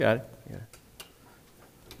Got it? Yeah.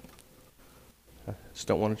 I just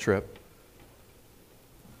don't want to trip.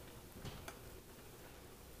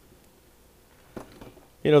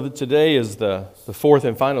 You know, today is the fourth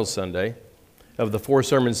and final Sunday of the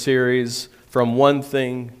 4-sermon series, From One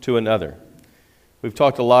Thing to Another. We've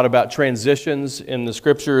talked a lot about transitions in the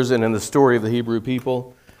Scriptures and in the story of the Hebrew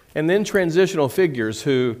people, and then transitional figures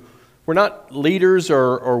who were not leaders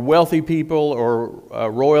or wealthy people or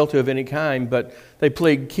royalty of any kind, but they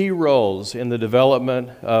played key roles in the development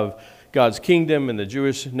of God's kingdom and the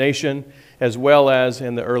Jewish nation, as well as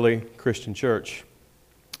in the early Christian church.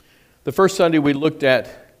 The first Sunday we looked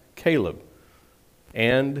at Caleb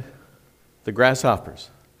and the grasshoppers.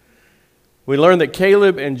 We learned that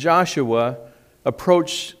Caleb and Joshua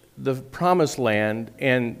approached the promised land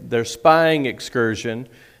and their spying excursion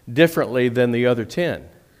differently than the other 10.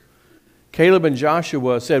 Caleb and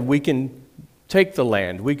Joshua said, we can take the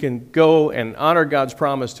land. We can go and honor God's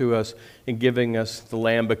promise to us in giving us the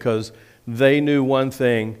land, because they knew one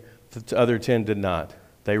thing that the other 10 did not.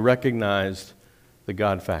 They recognized the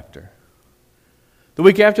God factor. The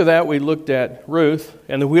week after that, we looked at Ruth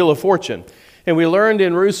and the Wheel of Fortune. And we learned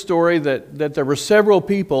in Ruth's story that there were several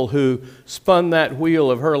people who spun that wheel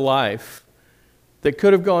of her life that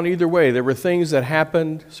could have gone either way. There were things that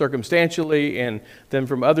happened circumstantially and then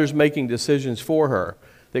from others making decisions for her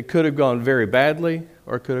that could have gone very badly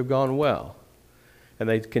or could have gone well. And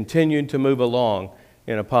they continued to move along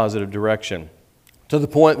in a positive direction, to the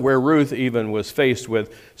point where Ruth even was faced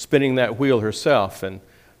with spinning that wheel herself. And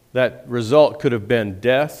that result could have been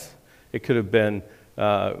death. It could have been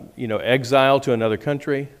exile to another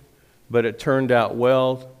country. But it turned out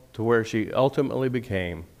well to where she ultimately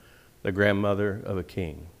became the grandmother of a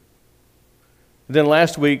king. Then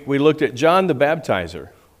last week we looked at John the Baptizer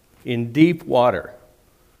in deep water.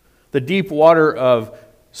 The deep water of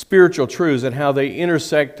spiritual truths and how they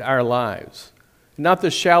intersect our lives. Not the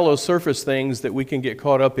shallow surface things that we can get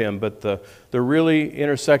caught up in, but the really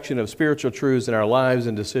intersection of spiritual truths in our lives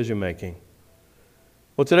and decision making.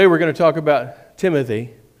 Well, today we're going to talk about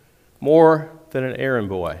Timothy, more than an errand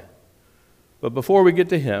boy. But before we get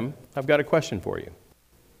to him, I've got a question for you.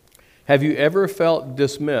 Have you ever felt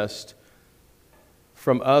dismissed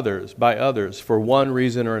by others for one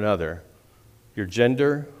reason or another? Your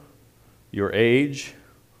gender, your age,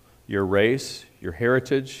 your race, your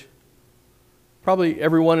heritage? Probably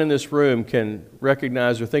everyone in this room can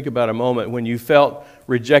recognize or think about a moment when you felt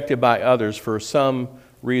rejected by others for some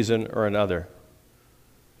reason or another.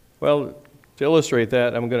 Well, to illustrate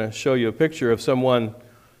that, I'm going to show you a picture of someone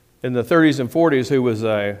in the 30s and 40s who was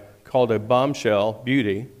called a bombshell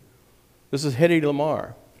beauty. This is Hedy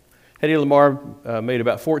Lamarr. Hedy Lamarr made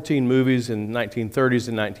about 14 movies in the 1930s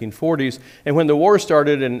and 1940s, and when the war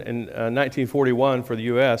started in 1941 for the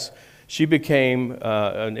U.S., she became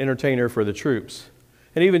an entertainer for the troops,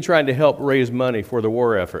 and even trying to help raise money for the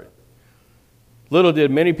war effort. Little did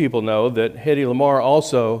many people know that Hedy Lamarr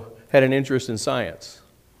also had an interest in science.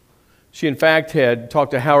 She, in fact, had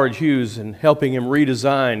talked to Howard Hughes in helping him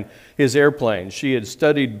redesign his airplane. She had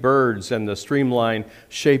studied birds and the streamlined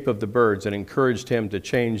shape of the birds and encouraged him to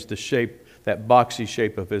change the shape, that boxy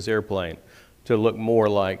shape of his airplane, to look more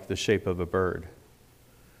like the shape of a bird.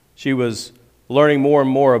 She was learning more and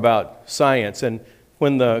more about science, and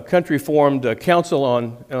when the country formed a council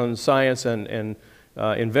on science and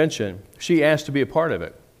invention, she asked to be a part of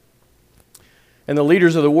it. And the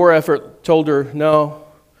leaders of the war effort told her, no,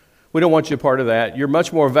 we don't want you a part of that. You're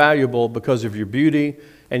much more valuable because of your beauty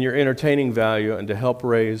and your entertaining value and to help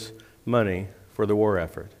raise money for the war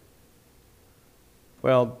effort.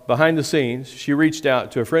 Well, behind the scenes, she reached out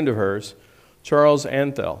to a friend of hers, Charles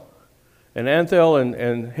Anthell. And Anthell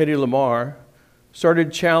and Hedy Lamarr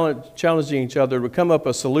started challenging each other to come up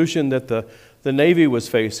with a solution that the Navy was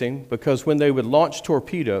facing, because when they would launch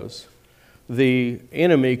torpedoes, the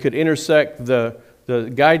enemy could intersect the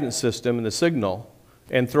guidance system and the signal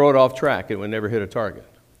and throw it off track. It would never hit a target.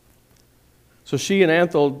 So she and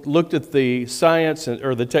Anthell looked at the science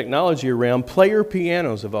or the technology around player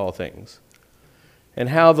pianos, of all things, and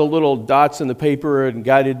how the little dots in the paper and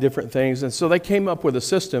guided different things. And so they came up with a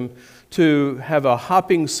system to have a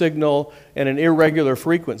hopping signal and an irregular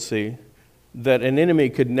frequency that an enemy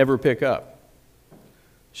could never pick up.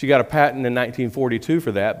 She got a patent in 1942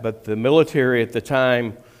 for that, but the military at the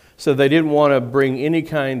time said they didn't want to bring any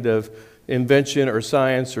kind of invention or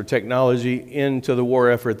science or technology into the war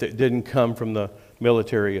effort that didn't come from the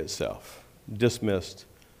military itself. Dismissed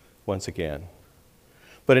once again.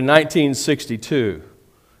 But in 1962,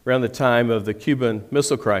 around the time of the Cuban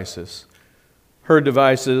Missile Crisis, her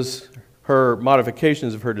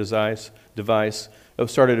modifications of her device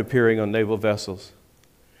started appearing on naval vessels.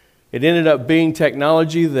 It ended up being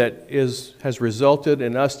technology that has resulted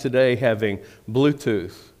in us today having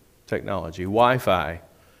Bluetooth technology, Wi-Fi,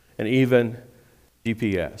 and even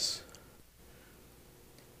GPS.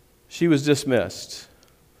 She was dismissed.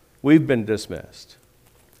 We've been dismissed.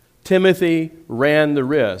 Timothy ran the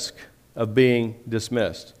risk of being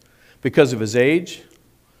dismissed because of his age,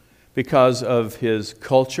 because of his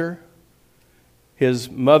culture. His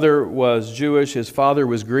mother was Jewish, his father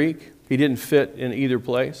was Greek. He didn't fit in either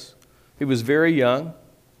place. He was very young.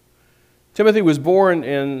 Timothy was born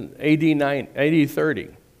in AD 30,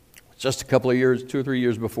 just a couple of years, 2 or 3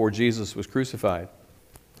 years before Jesus was crucified.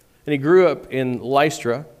 And he grew up in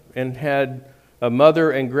Lystra and had a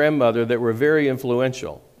mother and grandmother that were very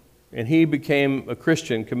influential. And he became a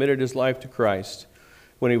Christian, committed his life to Christ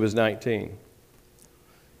when he was 19.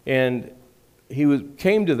 And he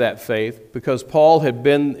came to that faith because Paul had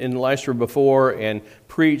been in Lystra before and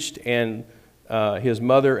preached, and his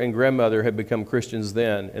mother and grandmother had become Christians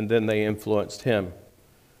then, and then they influenced him.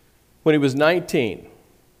 When he was 19,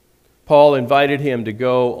 Paul invited him to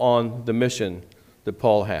go on the mission that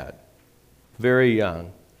Paul had. Very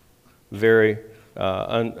young, very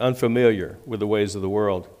unfamiliar with the ways of the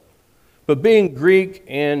world. But being Greek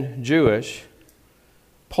and Jewish,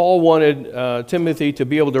 Paul wanted Timothy to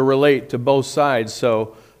be able to relate to both sides.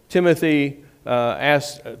 So Timothy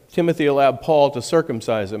allowed Paul to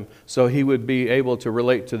circumcise him so he would be able to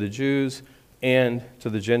relate to the Jews and to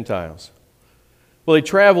the Gentiles. Well, he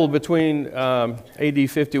traveled between AD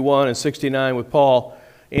 51 and 69 with Paul,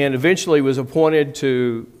 and eventually was appointed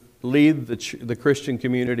to lead the Christian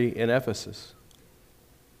community in Ephesus.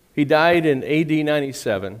 He died in AD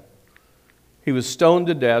 97. He was stoned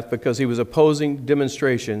to death because he was opposing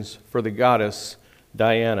demonstrations for the goddess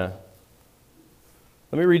Diana.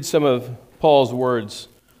 Let me read some of Paul's words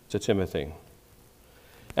to Timothy.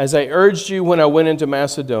 As I urged you when I went into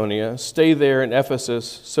Macedonia, stay there in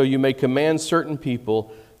Ephesus so you may command certain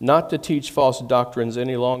people not to teach false doctrines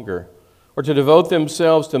any longer, or to devote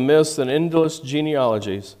themselves to myths and endless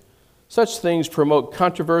genealogies. Such things promote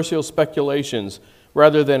controversial speculations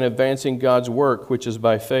rather than advancing God's work, which is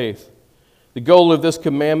by faith. The goal of this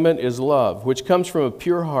commandment is love, which comes from a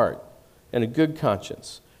pure heart and a good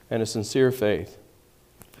conscience and a sincere faith.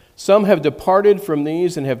 Some have departed from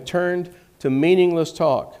these and have turned to meaningless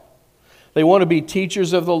talk. They want to be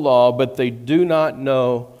teachers of the law, but they do not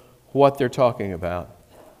know what they're talking about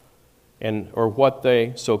or what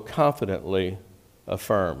they so confidently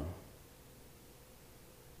affirm.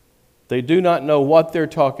 They do not know what they're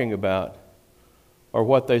talking about or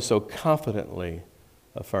what they so confidently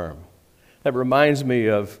affirm. That reminds me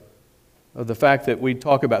of the fact that we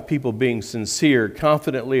talk about people being sincere,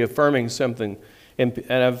 confidently affirming something. And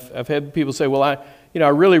I've had people say, well, I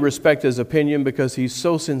really respect his opinion because he's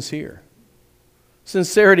so sincere.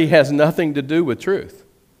 Sincerity has nothing to do with truth.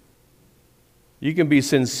 You can be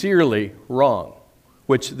sincerely wrong,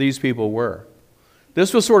 which these people were.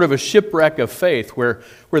 This was sort of a shipwreck of faith where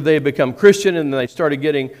they become Christian and they started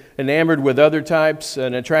getting enamored with other types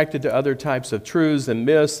and attracted to other types of truths and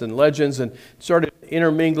myths and legends and started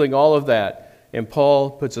intermingling all of that. And Paul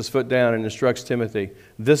puts his foot down and instructs Timothy,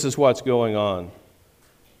 this is what's going on.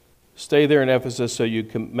 Stay there in Ephesus so you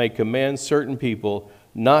may command certain people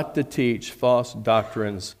not to teach false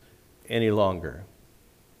doctrines any longer.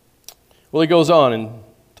 Well, he goes on and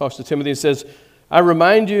talks to Timothy and says, I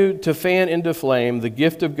remind you to fan into flame the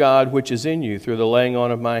gift of God which is in you through the laying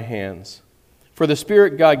on of my hands. For the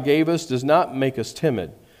Spirit God gave us does not make us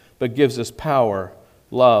timid, but gives us power,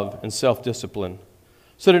 love, and self-discipline.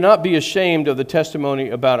 So do not be ashamed of the testimony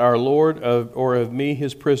about our Lord or of me,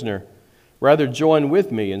 his prisoner. Rather, join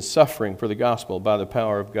with me in suffering for the gospel by the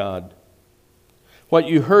power of God. What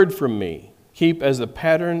you heard from me, keep as the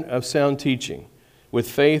pattern of sound teaching, with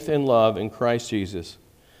faith and love in Christ Jesus.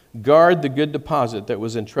 Guard the good deposit that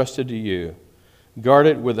was entrusted to you. Guard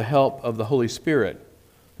it with the help of the Holy Spirit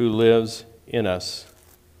who lives in us.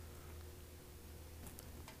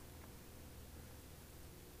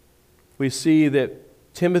 We see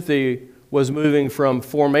that Timothy was moving from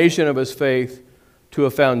formation of his faith to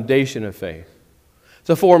a foundation of faith. It's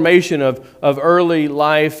a formation of early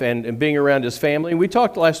life and being around his family. We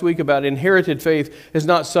talked last week about inherited faith is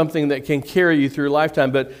not something that can carry you through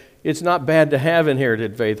lifetime, but it's not bad to have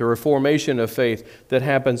inherited faith or a formation of faith that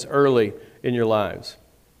happens early in your lives.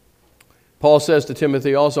 Paul says to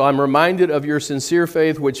Timothy also, I'm reminded of your sincere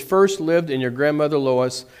faith which first lived in your grandmother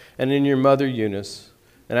Lois and in your mother Eunice,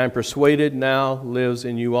 and I'm persuaded now lives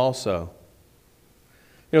in you also.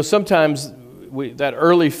 Sometimes that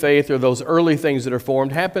early faith or those early things that are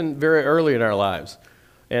formed happen very early in our lives.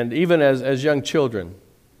 And even as young children,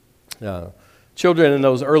 Children in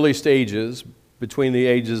those early stages, between the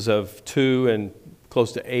ages of 2 and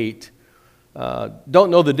close to 8, don't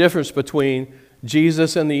know the difference between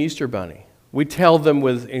Jesus and the Easter Bunny. We tell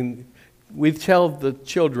the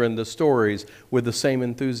children the stories with the same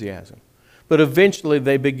enthusiasm. But eventually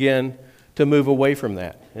they begin to move away from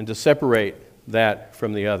that and to separate that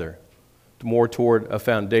from the other, more toward a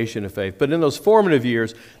foundation of faith. But in those formative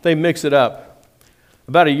years, they mix it up.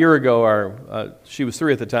 About a year ago, she was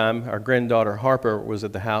 3 at the time, our granddaughter Harper was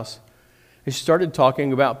at the house, and she started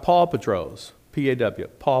talking about Paw Patrols, P-A-W,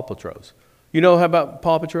 Paw Patrols. You know about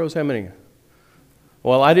Paw Patrols? How many?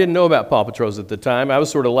 Well, I didn't know about Paw Patrols at the time. I was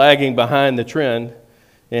sort of lagging behind the trend.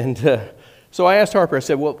 And so I asked Harper, I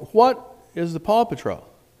said, well, what is the Paw Patrol?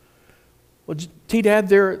 Well, T-Dad,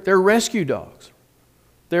 they're rescue dogs.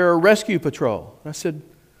 They're a rescue patrol. And I said,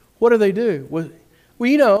 what do they do? Well,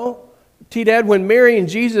 you know, T-Dad, when Mary and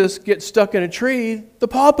Jesus get stuck in a tree, the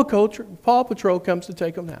Paw Patrol comes to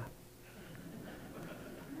take them out.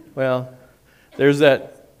 Well, there's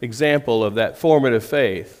that example of that formative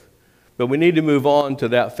faith. But we need to move on to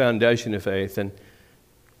that foundation of faith. And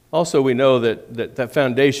also we know that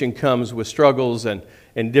foundation comes with struggles and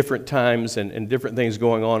different times and different things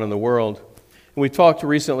going on in the world. And we talked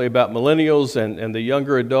recently about millennials and the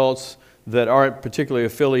younger adults that aren't particularly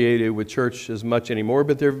affiliated with church as much anymore,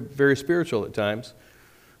 but they're very spiritual at times.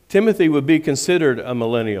 Timothy would be considered a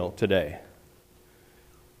millennial today.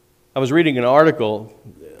 I was reading an article,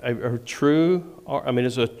 it's true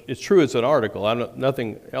it's an article.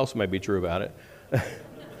 Nothing else may be true about it.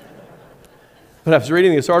 But I was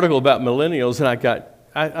reading this article about millennials, and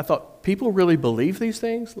I thought, people really believe these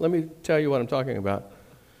things? Let me tell you what I'm talking about.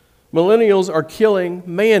 Millennials are killing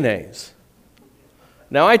mayonnaise.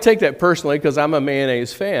 Now, I take that personally because I'm a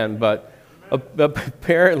mayonnaise fan, but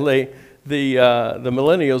apparently the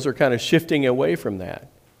millennials are kind of shifting away from that.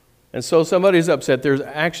 And so somebody's upset. There's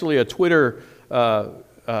actually a Twitter,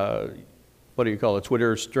 what do you call it,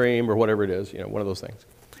 Twitter stream or whatever it is, one of those things.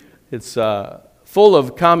 It's full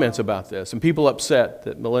of comments about this, and people upset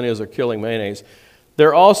that millennials are killing mayonnaise.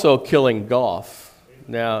 They're also killing golf.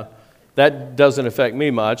 Now, that doesn't affect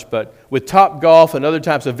me much, but with Topgolf and other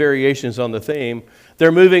types of variations on the theme,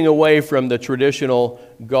 they're moving away from the traditional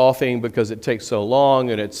golfing because it takes so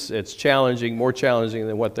long and it's challenging, more challenging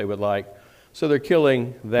than what they would like. So they're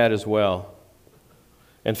killing that as well.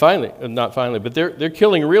 And finally, not finally, but they're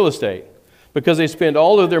killing real estate because they spend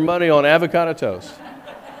all of their money on avocado toast.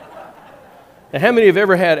 Now, how many have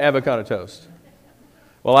ever had avocado toast?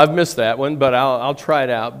 Well, I've missed that one, but I'll try it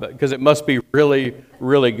out because it must be really,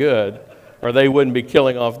 really good, or they wouldn't be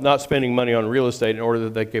killing off, not spending money on real estate in order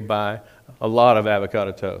that they could buy a lot of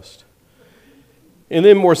avocado toast. And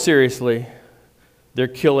then more seriously, they're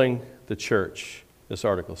killing the church, this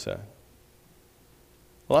article said.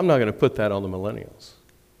 Well, I'm not going to put that on the millennials.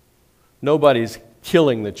 Nobody's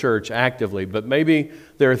killing the church actively, but maybe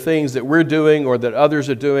there are things that we're doing or that others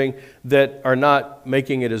are doing that are not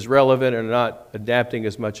making it as relevant or not adapting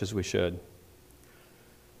as much as we should.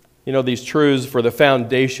 These truths for the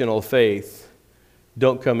foundational faith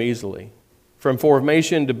don't come easily. From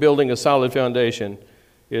formation to building a solid foundation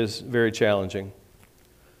is very challenging.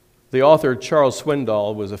 The author Charles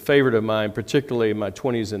Swindoll was a favorite of mine, particularly in my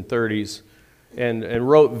 20s and 30s, and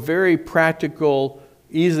wrote very practical,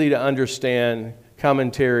 easy to understand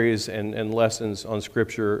commentaries and lessons on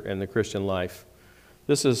Scripture and the Christian life.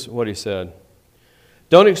 This is what he said.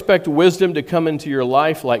 Don't expect wisdom to come into your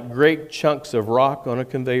life like great chunks of rock on a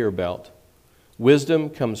conveyor belt. Wisdom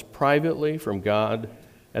comes privately from God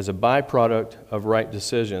as a byproduct of right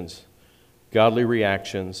decisions, godly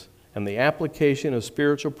reactions, and the application of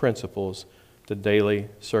spiritual principles to daily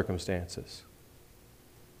circumstances.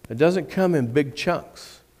 It doesn't come in big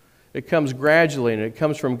chunks. It comes gradually, and it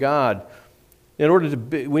comes from God.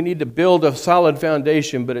 We need to build a solid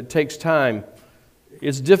foundation, but it takes time.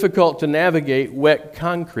 It's difficult to navigate wet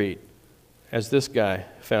concrete, as this guy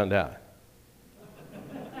found out.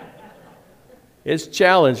 It's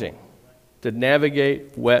challenging to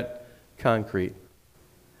navigate wet concrete.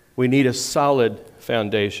 We need a solid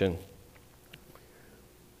foundation.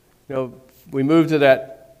 We move to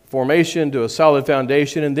that formation, to a solid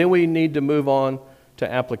foundation, and then we need to move on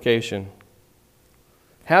to application.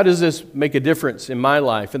 How does this make a difference in my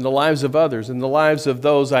life, in the lives of others, in the lives of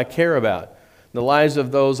those I care about, in the lives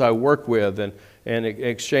of those I work with and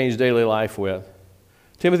exchange daily life with?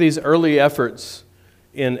 Timothy's early efforts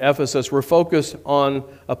in Ephesus were focused on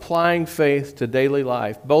applying faith to daily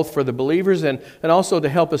life, both for the believers and also to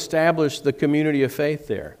help establish the community of faith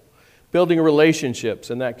there, building relationships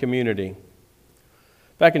in that community.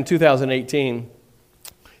 Back in 2018,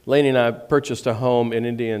 Laney and I purchased a home in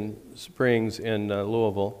Indian Springs in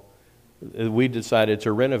Louisville. We decided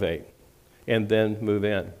to renovate and then move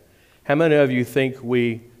in. How many of you think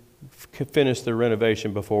we finished the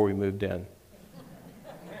renovation before we moved in?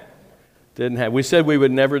 We said we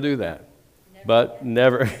would never do that. But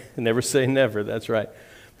never say never, that's right.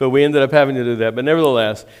 But we ended up having to do that. But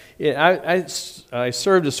nevertheless, I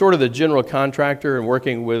served as sort of the general contractor and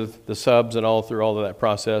working with the subs and all through all of that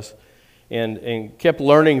process, and kept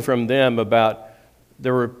learning from them about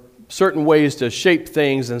there were certain ways to shape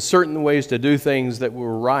things and certain ways to do things that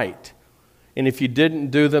were right. And if you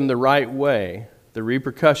didn't do them the right way, the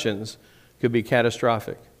repercussions could be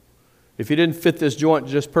catastrophic. If you didn't fit this joint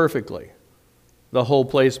just perfectly, the whole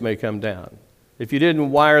place may come down. If you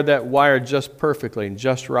didn't wire that wire just perfectly and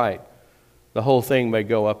just right, the whole thing may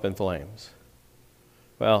go up in flames.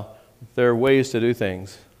 Well, there are ways to do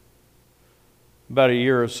things. About a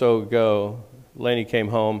year or so ago, Laney came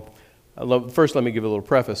home. First, let me give a little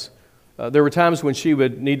preface. There were times when she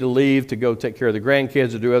would need to leave to go take care of the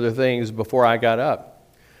grandkids or do other things before I got up.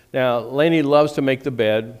 Now, Laney loves to make the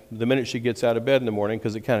bed the minute she gets out of bed in the morning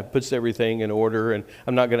because it kind of puts everything in order, and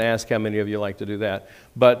I'm not going to ask how many of you like to do that.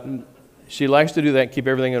 But she likes to do that, keep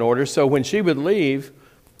everything in order. So when she would leave,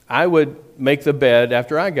 I would make the bed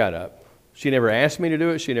after I got up. She never asked me to do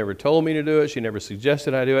it. She never told me to do it. She never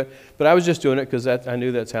suggested I do it. But I was just doing it because I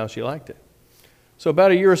knew that's how she liked it. So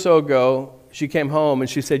about a year or so ago, she came home and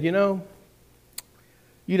she said, you know,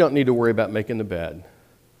 you don't need to worry about making the bed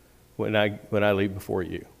when I leave before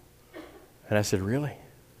you. And I said, really?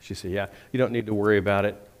 She said, yeah, you don't need to worry about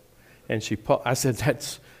it. And I said,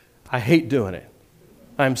 I hate doing it.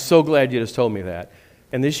 I'm so glad you just told me that.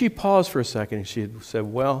 And then she paused for a second and she said,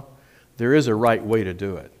 well, there is a right way to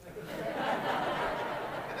do it.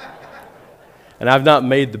 And I've not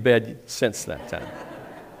made the bed since that time.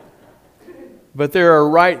 But there are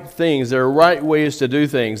right things, there are right ways to do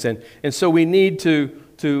things. And so we need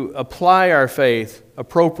to apply our faith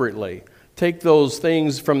appropriately. Take those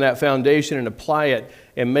things from that foundation and apply it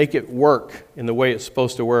and make it work in the way it's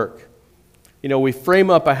supposed to work. You know, we frame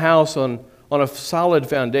up a house on a solid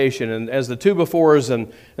foundation, and as the 2x4s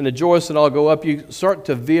and the joists and all go up, you start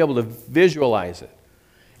to be able to visualize it.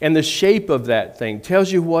 And the shape of that thing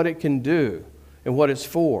tells you what it can do and what it's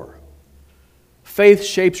for. Faith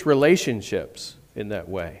shapes relationships in that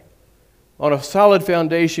way. On a solid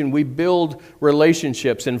foundation, we build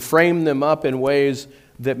relationships and frame them up in ways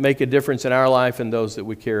that make a difference in our life and those that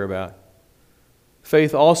we care about.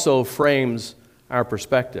 Faith also frames our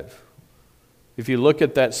perspective. If you look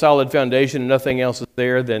at that solid foundation and nothing else is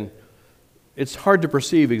there, then it's hard to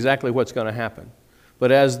perceive exactly what's going to happen.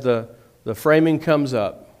 But as the framing comes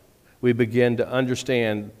up, we begin to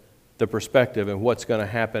understand the perspective and what's going to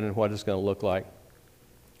happen and what it's going to look like.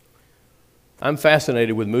 I'm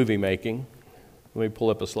fascinated with movie making. Let me pull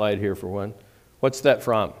up a slide here for one. What's that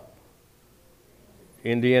from?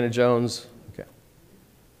 Indiana Jones? Okay.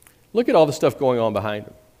 Look at all the stuff going on behind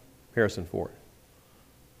him. Harrison Ford.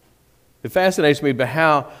 It fascinates me by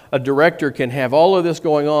how a director can have all of this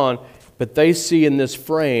going on, but they see in this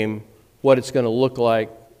frame what it's going to look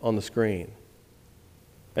like on the screen.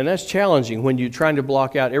 And that's challenging when you're trying to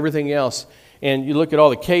block out everything else. And you look at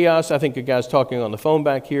all the chaos. I think a guy's talking on the phone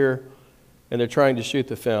back here, and they're trying to shoot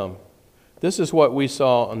the film. This is what we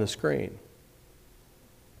saw on the screen.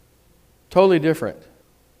 Totally different.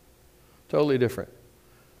 Totally different.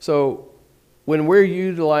 So when we're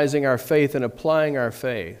utilizing our faith and applying our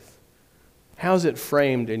faith, how's it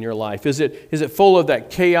framed in your life? Is it full of that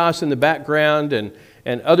chaos in the background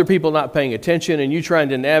and other people not paying attention and you trying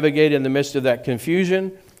to navigate in the midst of that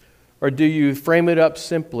confusion? Or do you frame it up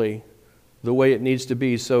simply the way it needs to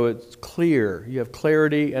be so it's clear, you have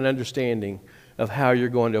clarity and understanding of how you're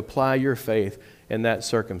going to apply your faith in that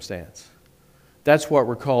circumstance? That's what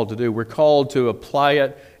we're called to do. We're called to apply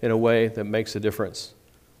it in a way that makes a difference.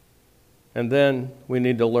 And then we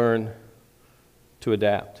need to learn to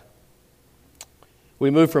adapt. We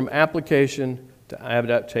move from application to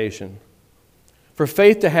adaptation. For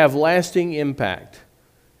faith to have lasting impact,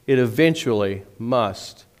 it eventually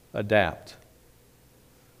must adapt.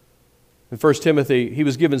 In 1 Timothy, he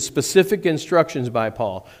was given specific instructions by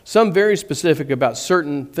Paul, some very specific about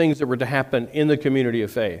certain things that were to happen in the community of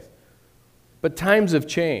faith. But times have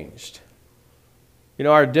changed. You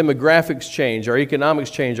know, our demographics change, our economics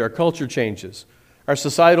change, our culture changes, our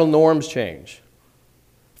societal norms change.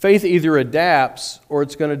 Faith either adapts or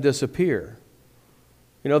it's going to disappear.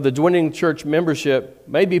 You know, the dwindling church membership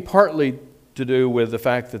may be partly to do with the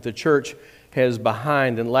fact that the church has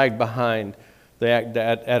behind and lagged behind the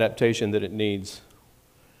adaptation that it needs.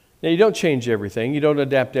 Now, you don't change everything, you don't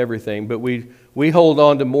adapt everything, but we we hold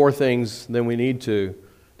on to more things than we need to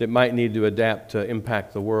that might need to adapt to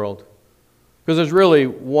impact the world. Because there's really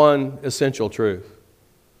one essential truth.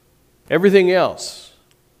 Everything else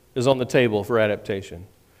is on the table for adaptation.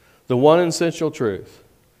 The one essential truth: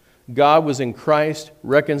 God was in Christ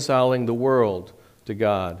reconciling the world to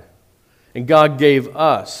God. And God gave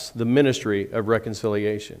us the ministry of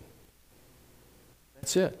reconciliation.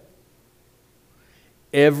 That's it.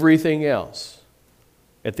 Everything else,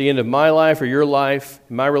 at the end of my life or your life,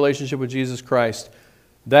 my relationship with Jesus Christ,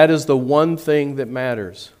 that is the one thing that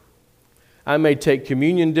matters. I may take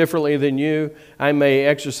communion differently than you. I may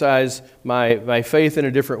exercise my faith in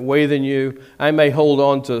a different way than you. I may hold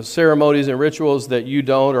on to ceremonies and rituals that you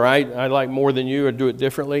don't, or I like more than you, or do it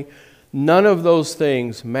differently. None of those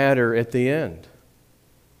things matter at the end.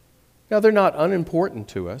 Now, they're not unimportant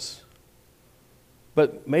to us,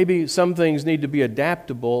 but maybe some things need to be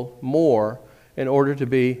adaptable more in order to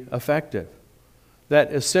be effective.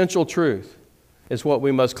 That essential truth is what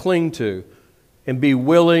we must cling to and be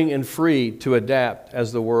willing and free to adapt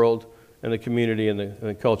as the world and the community and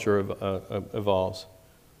the culture evolves.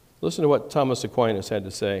 Listen to what Thomas Aquinas had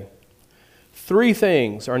to say. 3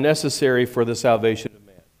 things are necessary for the salvation of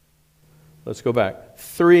man. Let's go back.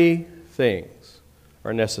 3 things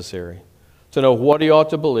are necessary: to know what he ought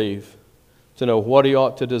to believe, to know what he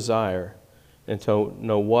ought to desire, and to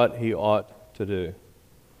know what he ought to do.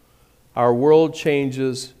 Our world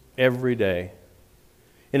changes every day.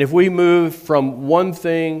 And if we move from one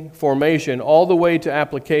thing, formation, all the way to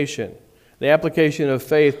application, the application of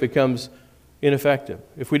faith becomes ineffective.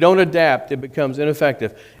 If we don't adapt, it becomes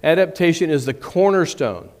ineffective. Adaptation is the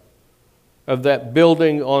cornerstone of that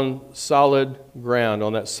building on solid ground,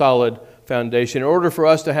 on that solid foundation. In order for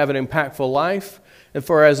us to have an impactful life, and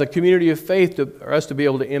for as a community of faith, for us to be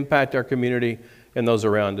able to impact our community and those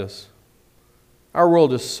around us. Our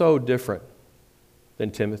world is so different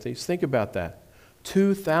than Timothy's. Think about that.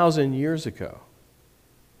 2,000 years ago.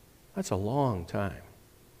 That's a long time.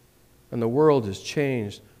 And the world has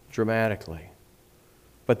changed dramatically.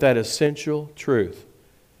 But that essential truth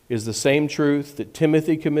is the same truth that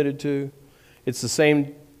Timothy committed to. It's the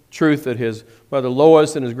same truth that his mother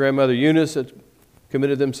Lois and his grandmother Eunice had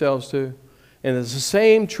committed themselves to. And it's the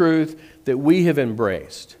same truth that we have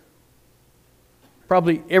embraced.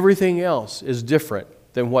 Probably everything else is different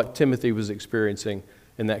than what Timothy was experiencing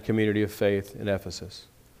in that community of faith in Ephesus.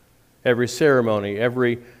 Every ceremony,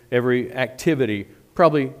 every activity,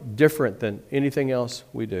 probably different than anything else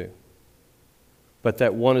we do. But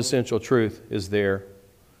that one essential truth is there.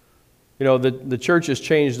 You know, the church has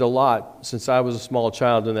changed a lot since I was a small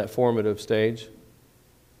child in that formative stage.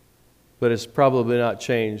 But it's probably not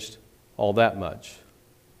changed all that much.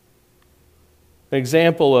 An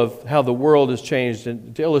example of how the world has changed,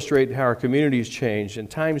 and to illustrate how our communities change and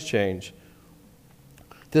times change.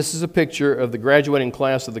 This is a picture of the graduating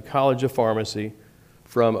class of the College of Pharmacy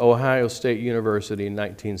from Ohio State University in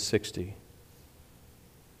 1960. In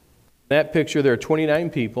that picture, there are 29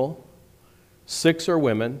 people, 6 are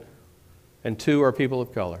women, and 2 are people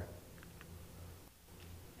of color.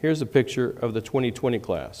 Here's a picture of the 2020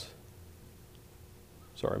 class.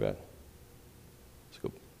 Sorry about it. Let's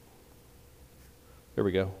go. There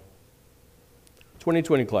we go.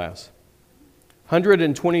 2020 class.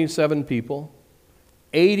 127 people.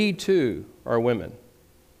 82 are women.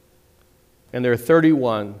 And there are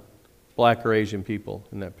 31 black or Asian people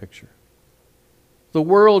in that picture. The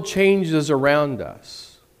world changes around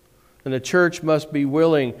us, and the church must be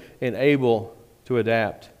willing and able to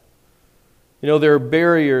adapt. You know, there are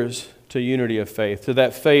barriers to unity of faith, to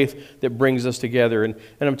that faith that brings us together. And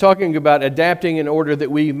I'm talking about adapting in order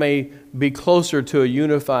that we may be closer to a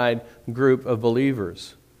unified group of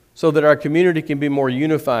believers, so that our community can be more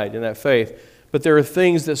unified in that faith. But there are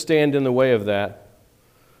things that stand in the way of that.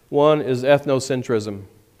 One is ethnocentrism.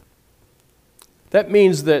 That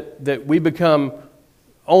means that we become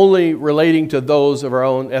only relating to those of our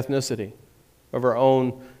own ethnicity, of our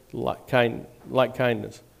own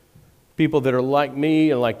like-kindness. People that are like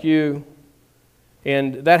me and like you.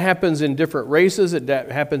 And that happens in different races. It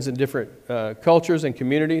happens in different cultures and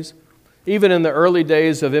communities. Even in the early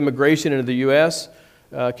days of immigration into the U.S.,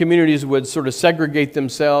 communities would sort of segregate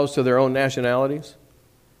themselves to their own nationalities,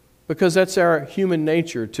 because that's our human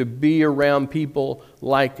nature, to be around people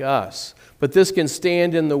like us. But this can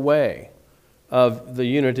stand in the way of the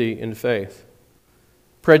unity in faith.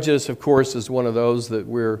 Prejudice, of course, is one of those that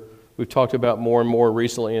we've talked about more and more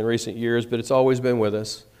recently in recent years, but it's always been with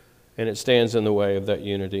us, and it stands in the way of that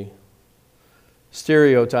unity.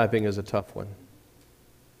 Stereotyping is a tough one.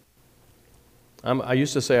 I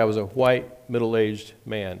used to say I was a white middle-aged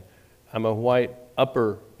man. I'm a white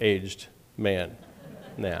upper-aged man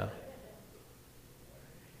now.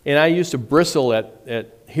 And I used to bristle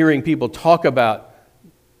at hearing people talk about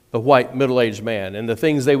a white middle-aged man and the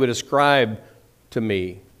things they would ascribe to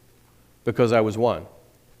me because I was one.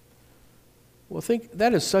 Well, think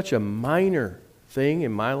that is such a minor thing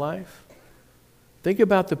in my life. Think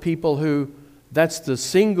about the people who that's the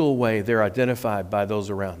single way they're identified by those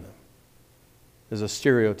around them. There's a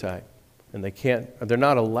stereotype, and they're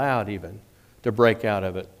not allowed even to break out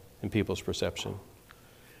of it in people's perception.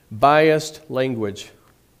 Biased language.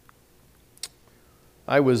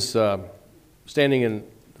 I was standing in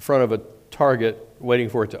front of a Target waiting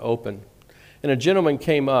for it to open, and a gentleman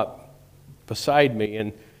came up beside me,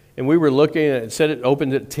 and we were looking, and it said it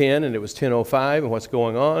opened at 10, and it was 10:05, and what's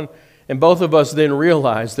going on? And both of us then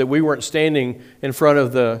realized that we weren't standing in front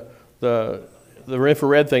of the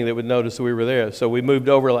infrared thing that would notice that we were there. So we moved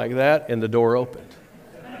over like that, and the door opened.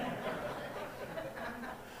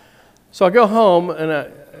 So I go home,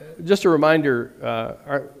 and just a reminder,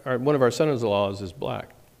 one of our sons-in-laws is black.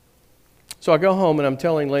 So I go home, and I'm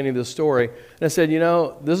telling Lainey this story, and I said,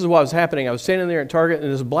 this is what was happening. I was standing there at Target,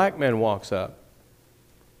 and this black man walks up.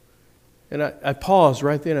 And I paused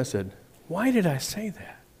right then. I said, why did I say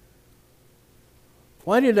that?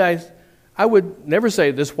 Why did I would never say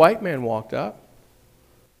this white man walked up.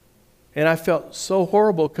 And I felt so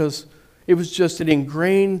horrible because it was just an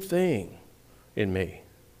ingrained thing in me.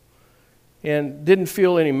 And didn't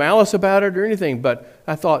feel any malice about it or anything, but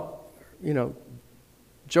I thought,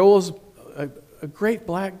 Joel's a great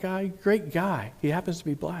black guy, great guy. He happens to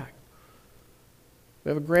be black. We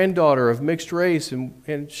have a granddaughter of mixed race,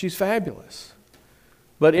 and she's fabulous.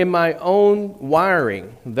 But in my own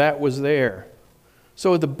wiring, that was there.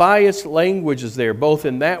 So the biased language is there, both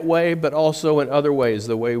in that way, but also in other ways,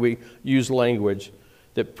 the way we use language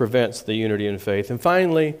that prevents the unity in faith. And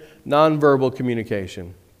finally, nonverbal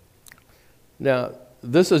communication. Now,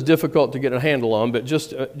 this is difficult to get a handle on, but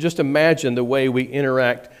just imagine the way we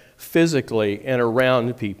interact physically and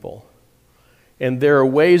around people. And there are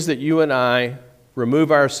ways that you and I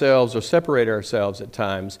remove ourselves or separate ourselves at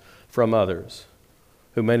times from others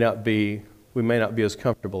who we may not be as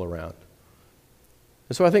comfortable around.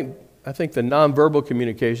 And so I think the nonverbal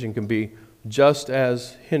communication can be just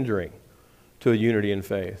as hindering to a unity in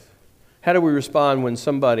faith. How do we respond when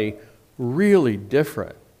somebody really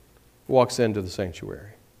different walks into the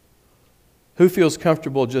sanctuary? Who feels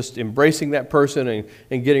comfortable just embracing that person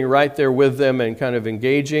and getting right there with them and kind of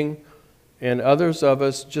engaging? And others of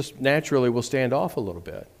us just naturally will stand off a little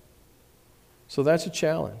bit. So that's a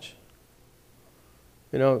challenge.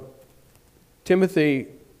 Timothy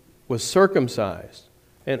was circumcised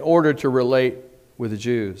in order to relate with the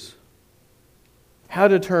Jews. How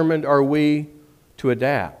determined are we to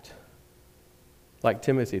adapt like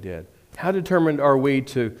Timothy did? How determined are we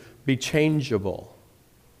to be changeable?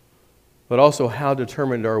 But also, how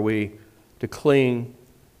determined are we to cling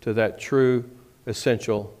to that true,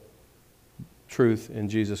 essential truth in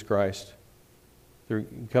Jesus Christ, through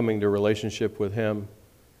coming to relationship with Him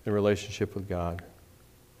and relationship with God?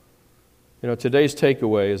 Today's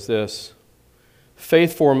takeaway is this: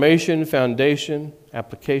 faith formation, foundation,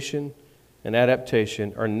 application, and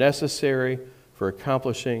adaptation are necessary for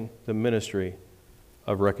accomplishing the ministry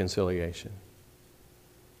of reconciliation.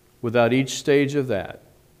 Without each stage of that,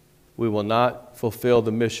 we will not fulfill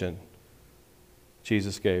the mission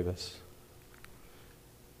Jesus gave us.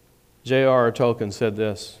 J.R.R. Tolkien said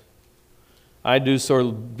this: I do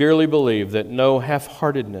so dearly believe that no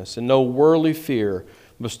half-heartedness and no worldly fear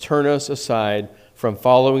must turn us aside from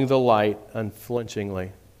following the light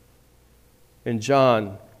unflinchingly. In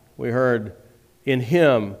John, we heard, in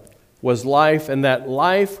Him was life, and that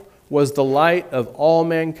life was the light of all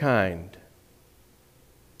mankind.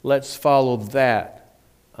 Let's follow that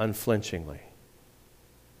unflinchingly.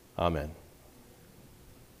 Amen.